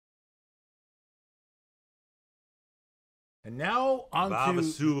And now on to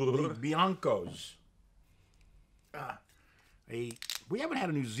Vavasour. the Biancos. We haven't had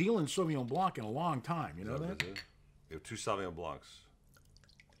a New Zealand Sauvignon Blanc in a long time. You know that? We have 2 Sauvignon Blancs.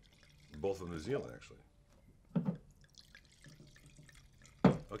 Both of New Zealand, actually.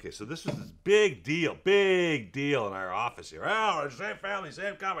 Okay, so this was this big deal in our office here. Oh, same family,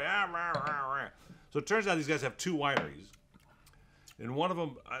 same company. So it turns out these guys have 2 wineries. And one of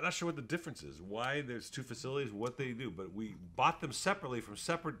them, I'm not sure what the difference is, why there's 2 facilities, what they do, but we bought them separately from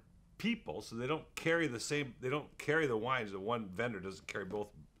separate people, so they don't carry the same, they don't carry the wines. The one vendor doesn't carry both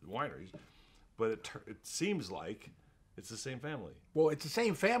wineries, but it seems like it's the same family. Well, it's the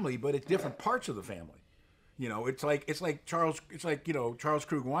same family, but it's different parts of the family. You know, it's like Charles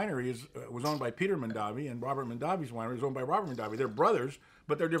Krug Winery was owned by Peter Mondavi, and Robert Mondavi's winery is owned by Robert Mondavi. They're brothers,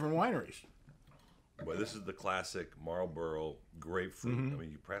 but they're different wineries. Well, this is the classic Marlborough grapefruit. I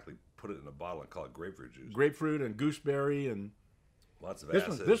mean, you practically put it in a bottle and call it grapefruit juice. Grapefruit and gooseberry and lots of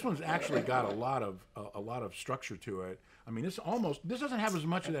acid. This one's actually got a lot of structure to it. I mean, this doesn't have as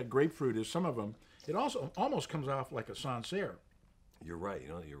much of that grapefruit as some of them. It also almost comes off like a Sancerre. You're right.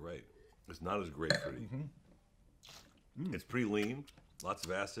 You're right. It's not as grapefruity. It's pretty lean. Lots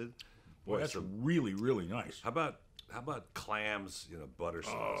of acid. Boy, that's really, really nice. How about clams? You know, butter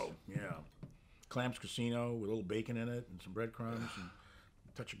sauce. Oh, yeah. Clams Casino with a little bacon in it and some breadcrumbs and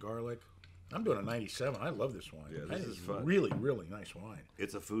a touch of garlic. I'm doing a 97. I love this wine. Yeah, this is fun. Really, really nice wine.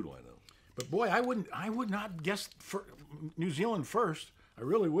 It's a food wine, though. But boy, I would not guess New Zealand first. I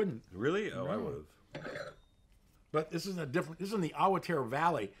really wouldn't. Really? Oh, no. I would have. But this is This is in the Awatere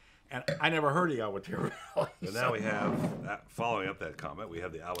Valley, and I never heard of the Awatere Valley. And now we have, following up that comment, we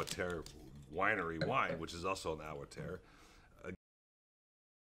have the Awatere Winery wine, which is also an Awatere.